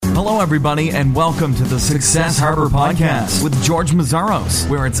Hello, everybody, and welcome to the Success Harbor Podcast with George Mazzaros,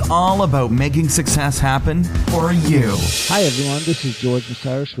 where it's all about making success happen for you. Hi, everyone. This is George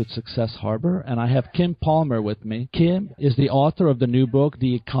Mazzaros with Success Harbor, and I have Kim Palmer with me. Kim is the author of the new book,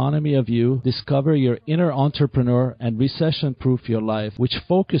 The Economy of You, Discover Your Inner Entrepreneur and Recession-Proof Your Life, which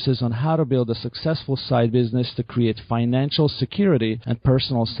focuses on how to build a successful side business to create financial security and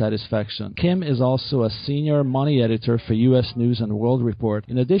personal satisfaction. Kim is also a senior money editor for U.S. News and World Report.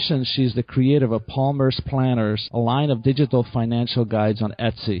 In addition, she's the creator of Palmer's Planners, a line of digital financial guides on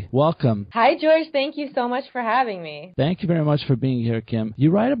Etsy. Welcome. Hi, George. Thank you so much for having me. Thank you very much for being here, Kim.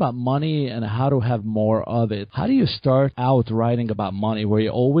 You write about money and how to have more of it. How do you start out writing about money? Were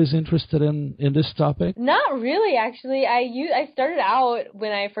you always interested in this topic? Not really, actually. I started out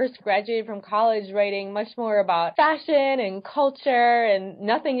when I first graduated from college writing much more about fashion and culture and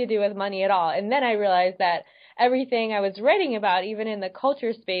nothing to do with money at all. And then I realized that everything I was writing about, even in the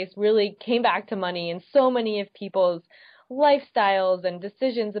culture space, really came back to money, and so many of people's lifestyles and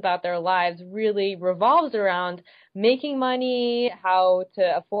decisions about their lives really revolves around making money, how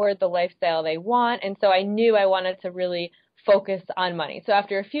to afford the lifestyle they want, and so I knew I wanted to really focus on money. So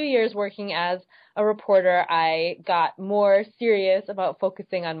after a few years working as a reporter, I got more serious about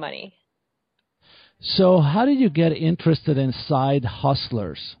focusing on money. So how did you get interested in side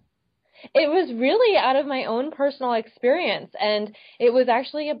hustlers? It was really out of my own personal experience, and it was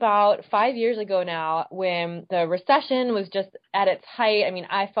actually about 5 years ago now when the recession was just at its height. I mean,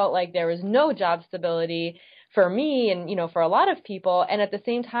 I felt like there was no job stability for me and, for a lot of people. And at the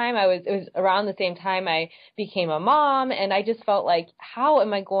same time, it was around the same time I became a mom, and I just felt like, how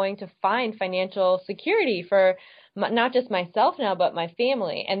am I going to find financial security for not just myself now, but my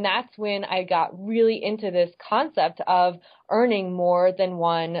family? And that's when I got really into this concept of earning more than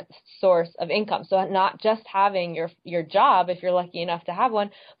one source of income. So not just having your job, if you're lucky enough to have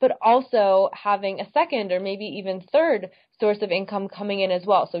one, but also having a second or maybe even third source of income coming in as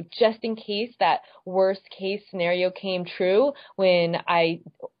well. So just in case that worst case scenario came true when I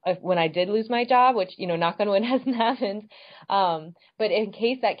did lose my job, which, knock on wood, hasn't happened. But in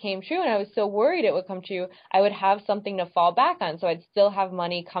case that came true, and I was so worried it would come true, I would have something to fall back on. So I'd still have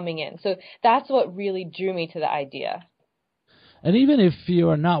money coming in. So that's what really drew me to the idea. And even if you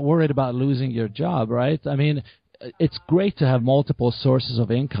are not worried about losing your job, right? I mean, it's great to have multiple sources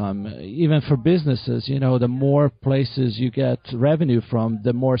of income. Even for businesses, the more places you get revenue from,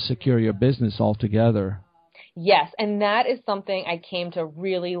 the more secure your business altogether. Yes, and that is something I came to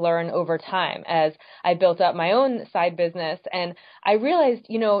really learn over time as I built up my own side business. And I realized,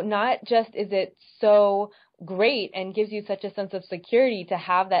 not just is it so great and gives you such a sense of security to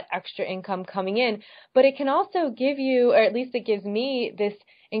have that extra income coming in, but it can also give you, or at least it gives me, this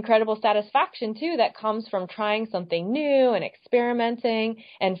incredible satisfaction too that comes from trying something new and experimenting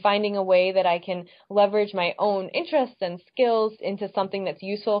and finding a way that I can leverage my own interests and skills into something that's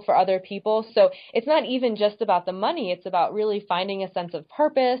useful for other people. So it's not even just about the money, it's about really finding a sense of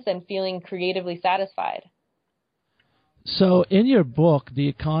purpose and feeling creatively satisfied. So in your book, The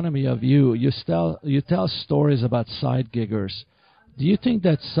Economy of You, you tell stories about side giggers. Do you think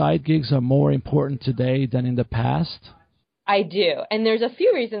that side gigs are more important today than in the past? I do. And there's a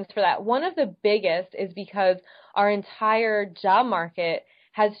few reasons for that. One of the biggest is because our entire job market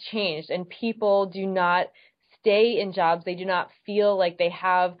has changed and people do not stay in jobs. They do not feel like they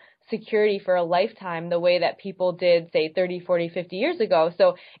have security for a lifetime the way that people did, say, 30, 40, 50 years ago.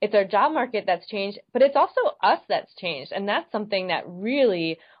 So it's our job market that's changed, but it's also us that's changed. And that's something that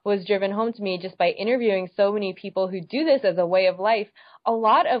really was driven home to me just by interviewing so many people who do this as a way of life. A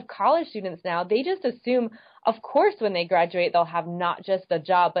lot of college students now, they just assume, of course, when they graduate, they'll have not just a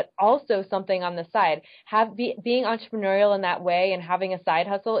job, but also something on the side. Being entrepreneurial in that way and having a side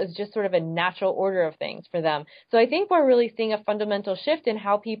hustle is just sort of a natural order of things for them. So I think we're really seeing a fundamental shift in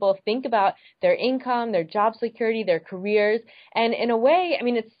how people think about their income, their job security, their careers. And in a way, I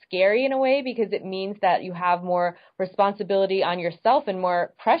mean, it's scary in a way because it means that you have more responsibility on yourself and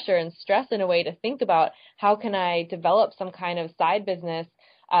more pressure and stress in a way to think about how can I develop some kind of side business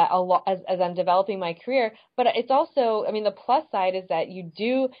as I'm developing my career. But it's also, I mean, the plus side is that you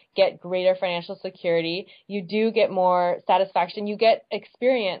do get greater financial security. You do get more satisfaction. You get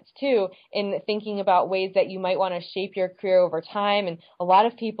experience, too, in thinking about ways that you might want to shape your career over time. And a lot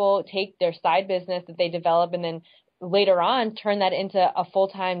of people take their side business that they develop and then later on turn that into a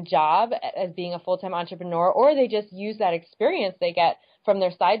full-time job as being a full-time entrepreneur, or they just use that experience they get from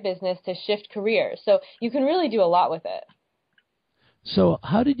their side business to shift careers. So you can really do a lot with it. So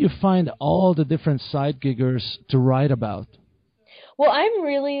how did you find all the different side giggers to write about? Well, I'm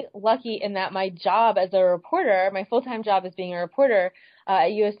really lucky in that my job as a reporter, my full-time job as being a reporter,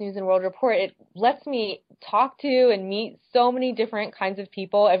 at U.S. News and World Report, it lets me talk to and meet so many different kinds of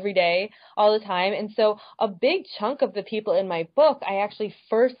people every day, all the time. And so a big chunk of the people in my book, I actually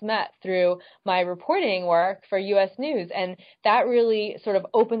first met through my reporting work for U.S. News. And that really sort of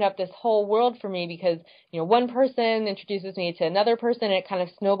opened up this whole world for me because, one person introduces me to another person and it kind of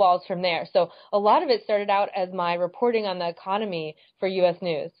snowballs from there. So a lot of it started out as my reporting on the economy for U.S.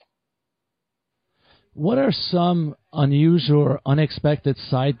 News. What are some unusual or unexpected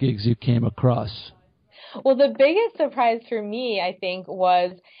side gigs you came across? Well, the biggest surprise for me, I think,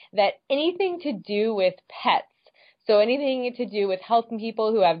 was that anything to do with pets, so anything to do with helping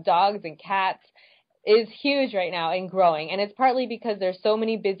people who have dogs and cats, is huge right now and growing. And it's partly because there's so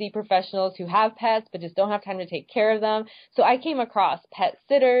many busy professionals who have pets but just don't have time to take care of them. So I came across pet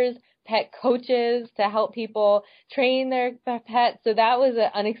sitters, pet coaches to help people train their pets. So that was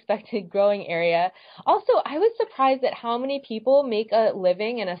an unexpected growing area. Also, I was surprised at how many people make a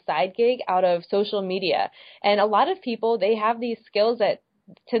living and a side gig out of social media. And a lot of people, they have these skills that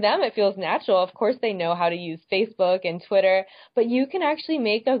to them it feels natural. Of course, they know how to use Facebook and Twitter, but you can actually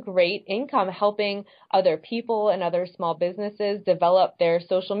make a great income helping other people and other small businesses develop their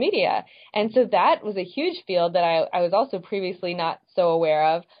social media. And so that was a huge field that I was also previously not so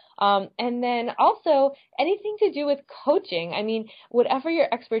aware of. And then also anything to do with coaching. I mean, whatever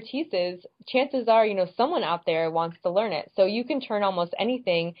your expertise is, chances are, someone out there wants to learn it. So you can turn almost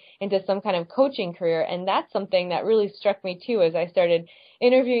anything into some kind of coaching career. And that's something that really struck me too as I started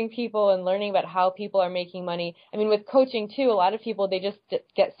interviewing people and learning about how people are making money. I mean, with coaching too, a lot of people, they just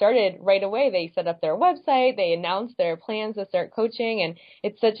get started right away. They set up their website, they announce their plans to start coaching, and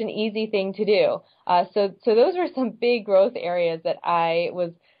it's such an easy thing to do. So those were some big growth areas that I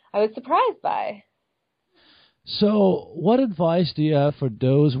was surprised by. So what advice do you have for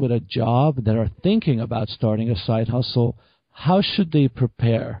those with a job that are thinking about starting a side hustle? How should they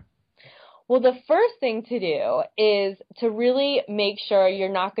prepare? Well, the first thing to do is to really make sure you're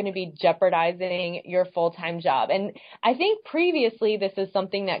not going to be jeopardizing your full-time job. And I think previously this is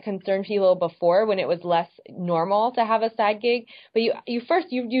something that concerned people before when it was less normal to have a side gig. But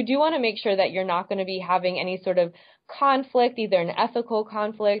you do want to make sure that you're not going to be having any sort of conflict, either an ethical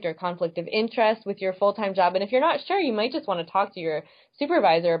conflict or conflict of interest with your full-time job. And if you're not sure, you might just want to talk to your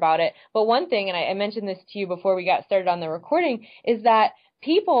supervisor about it. But one thing, and I mentioned this to you before we got started on the recording, is that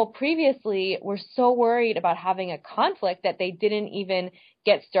people previously were so worried about having a conflict that they didn't even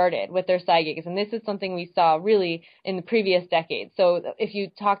get started with their side gigs. And this is something we saw really in the previous decades. So if you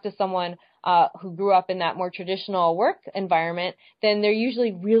talk to someone who grew up in that more traditional work environment, then they're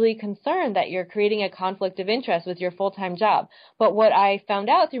usually really concerned that you're creating a conflict of interest with your full-time job. But what I found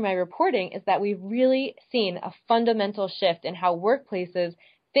out through my reporting is that we've really seen a fundamental shift in how workplaces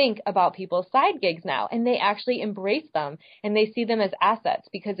think about people's side gigs now, and they actually embrace them and they see them as assets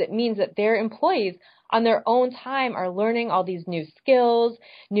because it means that their employees on their own time are learning all these new skills,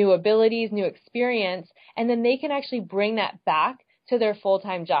 new abilities, new experience, and then they can actually bring that back to their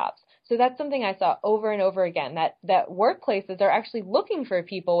full-time jobs. So that's something I saw over and over again, that workplaces are actually looking for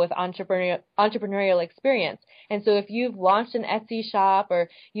people with entrepreneurial experience. And so if you've launched an Etsy shop or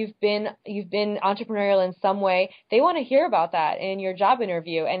you've been entrepreneurial in some way, they want to hear about that in your job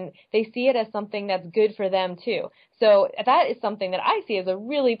interview, and they see it as something that's good for them too. So that is something that I see as a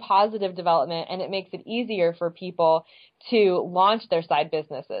really positive development, and it makes it easier for people to launch their side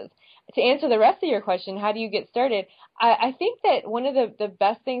businesses. To answer the rest of your question, how do you get started? I think that one of the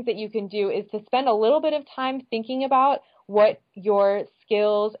best things that you can do is to spend a little bit of time thinking about what your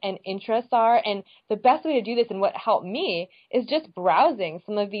skills and interests are. And the best way to do this, and what helped me, is just browsing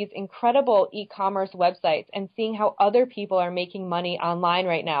some of these incredible e-commerce websites and seeing how other people are making money online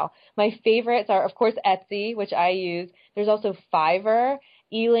right now. My favorites are, of course, Etsy, which I use. There's also Fiverr,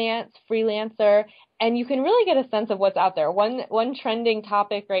 Elance, Freelancer, and you can really get a sense of what's out there. One trending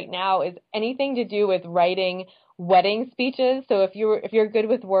topic right now is anything to do with writing wedding speeches. So if you're good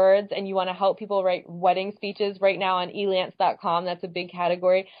with words and you want to help people write wedding speeches, right now on elance.com, that's a big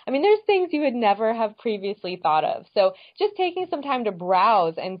category. I mean, there's things you would never have previously thought of. So just taking some time to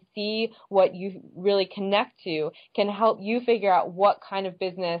browse and see what you really connect to can help you figure out what kind of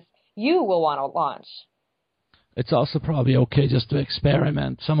business you will want to launch. It's also probably okay just to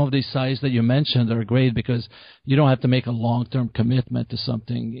experiment. Some of these sites that you mentioned are great because you don't have to make a long-term commitment to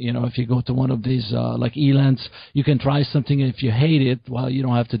something. You know, if you go to one of these like Elance, you can try something. If you hate it, well, you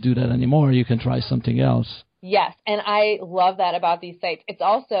don't have to do that anymore. You can try something else. Yes, and I love that about these sites. It's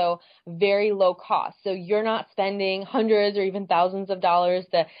also very low cost. So you're not spending hundreds or even thousands of dollars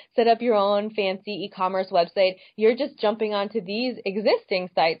to set up your own fancy e-commerce website. You're just jumping onto these existing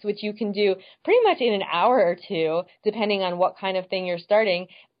sites, which you can do pretty much in an hour or two, depending on what kind of thing you're starting,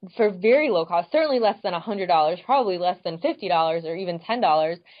 for very low cost, certainly less than $100, probably less than $50 or even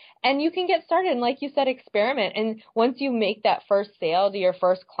 $10. And you can get started and, like you said, experiment. And once you make that first sale to your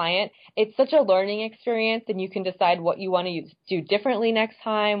first client, it's such a learning experience, and you can decide what you want to do differently next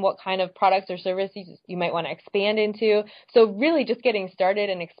time, what kind of products or services you might want to expand into. So really just getting started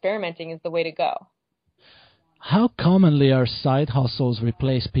and experimenting is the way to go. How commonly are side hustles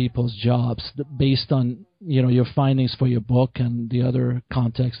replace people's jobs based on, your findings for your book and the other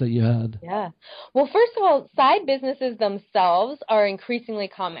context that you had? Yeah. Well, first of all, side businesses themselves are increasingly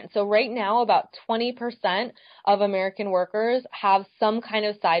common. So right now, about 20% of American workers have some kind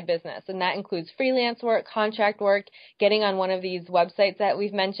of side business, and that includes freelance work, contract work, getting on one of these websites that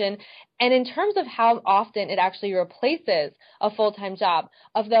we've mentioned. And in terms of how often it actually replaces a full-time job,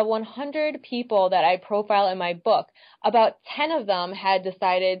 of the 100 people that I profile in my book, about 10 of them had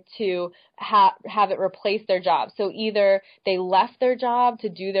decided to have it replace their job. So either they left their job to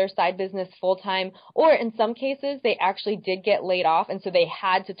do their side business full-time, or in some cases they actually did get laid off, and so they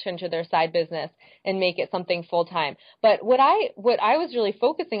had to turn to their side business and make it something full-time. But what I was really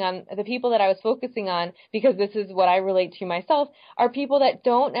focusing on, the people that I was focusing on, because this is what I relate to myself, are people that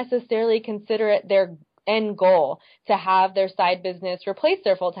don't necessarily consider it their end goal to have their side business replace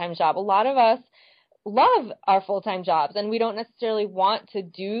their full-time job. A lot of us love our full-time jobs, and we don't necessarily want to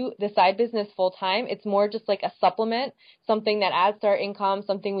do the side business full-time. It's more just like a supplement, something that adds to our income,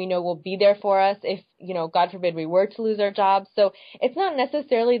 something we know will be there for us if, God forbid, we were to lose our jobs. So it's not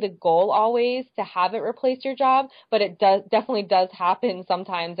necessarily the goal always to have it replace your job, but it definitely does happen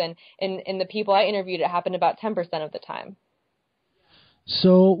sometimes. And in the people I interviewed, it happened about 10% of the time.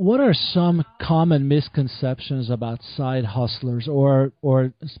 So what are some common misconceptions about side hustlers or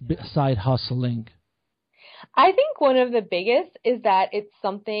side hustling? I think one of the biggest is that it's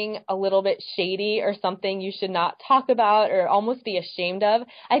something a little bit shady or something you should not talk about or almost be ashamed of.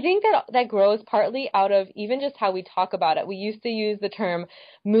 I think that grows partly out of even just how we talk about it. We used to use the term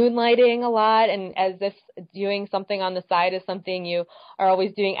moonlighting a lot, and as if doing something on the side is something you are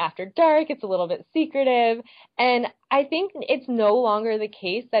always doing after dark. It's a little bit secretive. And I think it's no longer the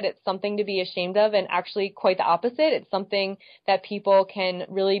case that it's something to be ashamed of, and actually quite the opposite. It's something that people can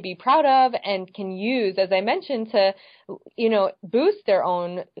really be proud of and can use, as I mentioned, to, boost their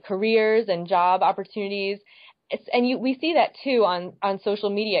own careers and job opportunities. We see that too on social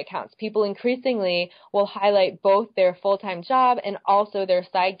media accounts. People increasingly will highlight both their full-time job and also their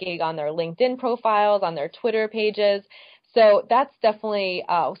side gig on their LinkedIn profiles, on their Twitter pages. So that's definitely,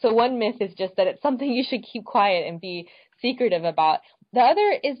 so one myth is just that it's something you should keep quiet and be secretive about. The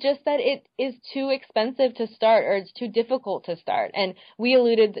other is just that it is too expensive to start, or it's too difficult to start. And we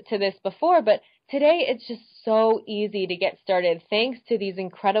alluded to this before, but today it's just so easy to get started thanks to these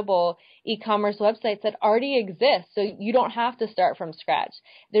incredible e-commerce websites that already exist. So you don't have to start from scratch.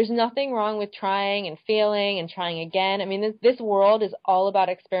 There's nothing wrong with trying and failing and trying again. I mean, this world is all about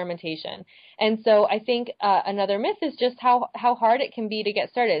experimentation. And so I think another myth is just how hard it can be to get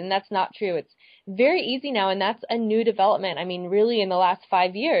started. And that's not true. It's very easy now, and that's a new development. I mean, really in the last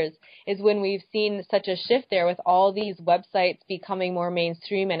 5 years is when we've seen such a shift there with all these websites becoming more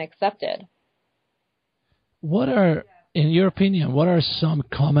mainstream and accepted. In your opinion, what are some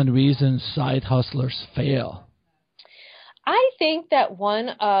common reasons side hustlers fail? I think that one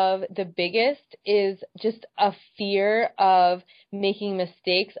of the biggest is just a fear of making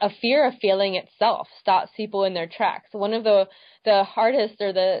mistakes. A fear of failing itself stops people in their tracks. One of the hardest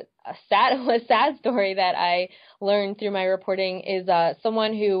or the sad story that I learned through my reporting is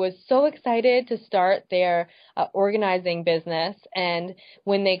someone who was so excited to start their organizing business, and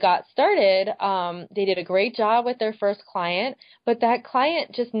when they got started, they did a great job with their first client, but that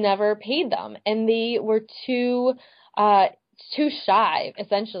client just never paid them, and they were too shy,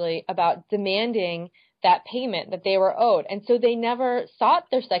 essentially, about demanding that payment that they were owed. And so they never sought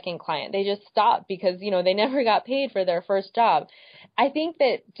their second client. They just stopped because, they never got paid for their first job. I think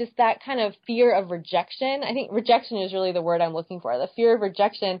that just that kind of fear of rejection, I think rejection is really the word I'm looking for, the fear of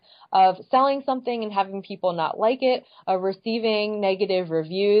rejection of selling something and having people not like it, of receiving negative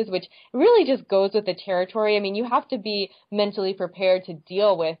reviews, which really just goes with the territory. I mean, you have to be mentally prepared to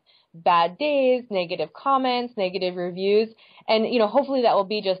deal with bad days, negative comments, negative reviews. And, hopefully that will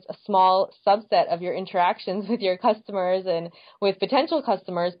be just a small subset of your interactions with your customers and with potential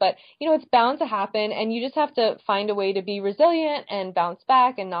customers. But, it's bound to happen, and you just have to find a way to be resilient and bounce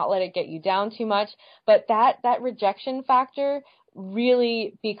back and not let it get you down too much. But that rejection factor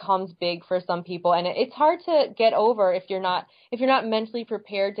really becomes big for some people, and it's hard to get over if you're not mentally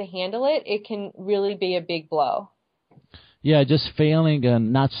prepared to handle it. It can really be a big blow. Yeah, just failing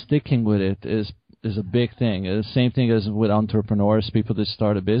and not sticking with it is a big thing. The same thing as with entrepreneurs, people that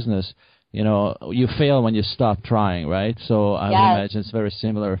start a business. You fail when you stop trying, right? So I would imagine it's very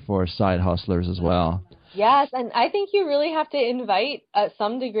similar for side hustlers as well. Yes, and I think you really have to invite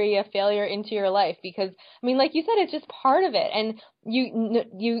some degree of failure into your life because, like you said, it's just part of it. And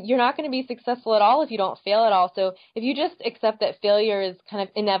you're not going to be successful at all if you don't fail at all. So if you just accept that failure is kind of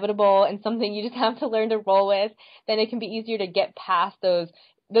inevitable and something you just have to learn to roll with, then it can be easier to get past those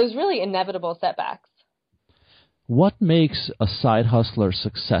really inevitable setbacks. What makes a side hustler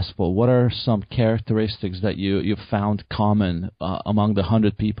successful? What are some characteristics that you found common among the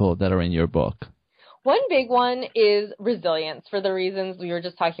 100 people that are in your book? One big one is resilience for the reasons we were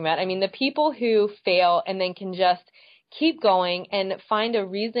just talking about. The people who fail and then can just keep going and find a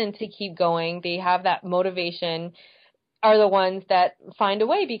reason to keep going, they have that motivation, are the ones that find a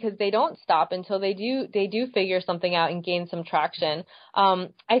way because they don't stop until they do figure something out and gain some traction.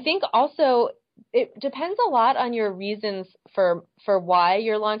 I think also it depends a lot on your reasons for why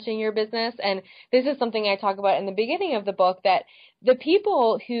you're launching your business. And this is something I talk about in the beginning of the book, that the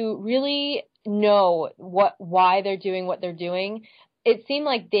people who really know why they're doing what they're doing, it seemed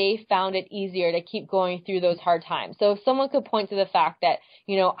like they found it easier to keep going through those hard times. So if someone could point to the fact that,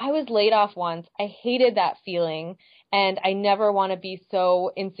 I was laid off once, I hated that feeling, and I never want to be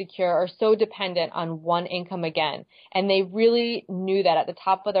so insecure or so dependent on one income again. And they really knew that at the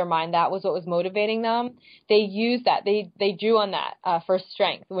top of their mind, that was what was motivating them. They used that. They drew on that for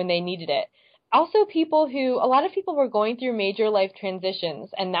strength when they needed it. Also, a lot of people were going through major life transitions,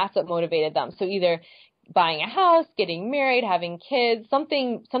 and that's what motivated them. So either buying a house, getting married, having kids,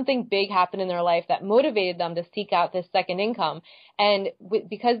 something big happened in their life that motivated them to seek out this second income. And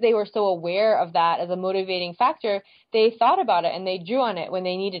because they were so aware of that as a motivating factor, they thought about it and they drew on it when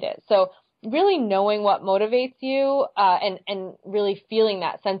they needed it. So really knowing what motivates you and really feeling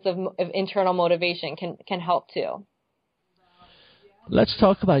that sense of internal motivation can help too. Let's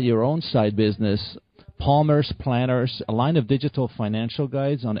talk about your own side business, Palmer's Planners, a line of digital financial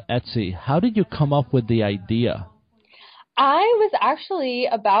guides on Etsy. How did you come up with the idea? I was actually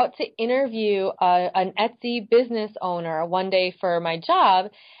about to interview an Etsy business owner one day for my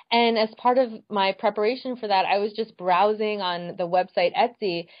job. And as part of my preparation for that, I was just browsing on the website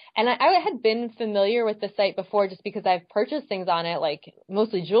Etsy. And I had been familiar with the site before just because I've purchased things on it, like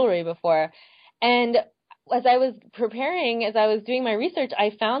mostly jewelry before. And as I was doing my research,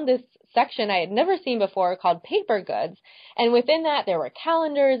 I found this section I had never seen before called paper goods. And within that, there were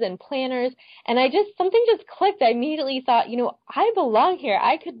calendars and planners. And something just clicked. I immediately thought, I belong here.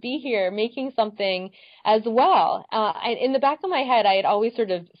 I could be here making something as well. In the back of my head, I had always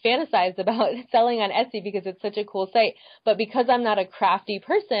sort of fantasized about selling on Etsy because it's such a cool site. But because I'm not a crafty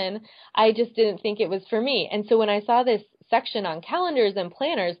person, I just didn't think it was for me. And so when I saw this section on calendars and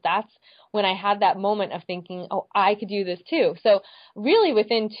planners, that's when I had that moment of thinking, oh, I could do this too. So really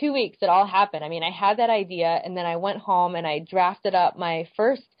within 2 weeks, it all happened. I had that idea, and then I went home and I drafted up my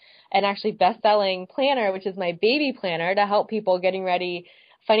first and actually best-selling planner, which is my baby planner to help people getting ready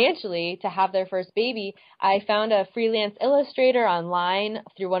financially to have their first baby. I found a freelance illustrator online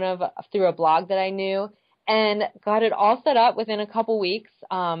through a blog that I knew and got it all set up within a couple weeks.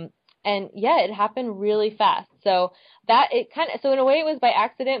 It happened really fast. So in a way it was by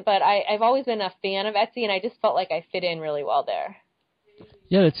accident, but I've always been a fan of Etsy, and I just felt like I fit in really well there.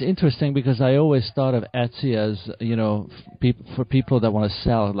 Yeah, it's interesting because I always thought of Etsy as, for people that want to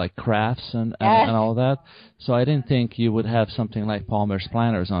sell like crafts and all that. So I didn't think you would have something like Palmer's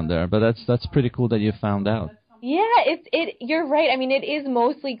Planners on there, but that's pretty cool that you found out. Yeah, you're right. It is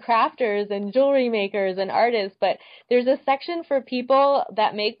mostly crafters and jewelry makers and artists, but there's a section for people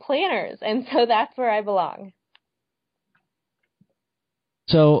that make planners, and so that's where I belong.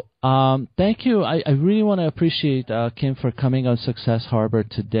 So thank you. I really want to appreciate Kim for coming on Success Harbor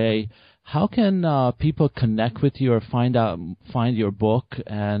today. How can people connect with you or find your book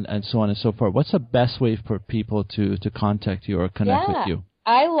and so on and so forth? What's the best way for people to contact you or connect with you?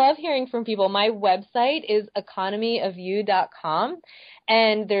 I love hearing from people. My website is economyofyou.com,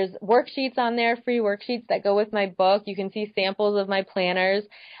 and there's worksheets on there, free worksheets that go with my book. You can see samples of my planners.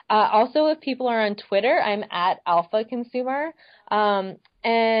 Also, if people are on Twitter, I'm at Alpha Consumer.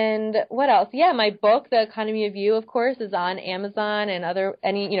 And what else? Yeah, my book, The Economy of You, of course, is on Amazon and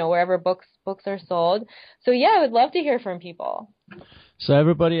wherever books are sold. So yeah, I would love to hear from people. So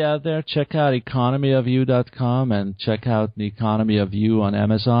everybody out there, check out economyofyou.com and check out The Economy of You on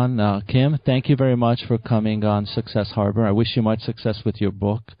Amazon. Kim, thank you very much for coming on Success Harbor. I wish you much success with your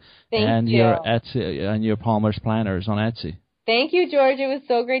book Thank you. Your Etsy and your Palmer's Planners on Etsy. Thank you, George. It was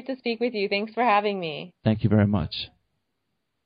so great to speak with you. Thanks for having me. Thank you very much.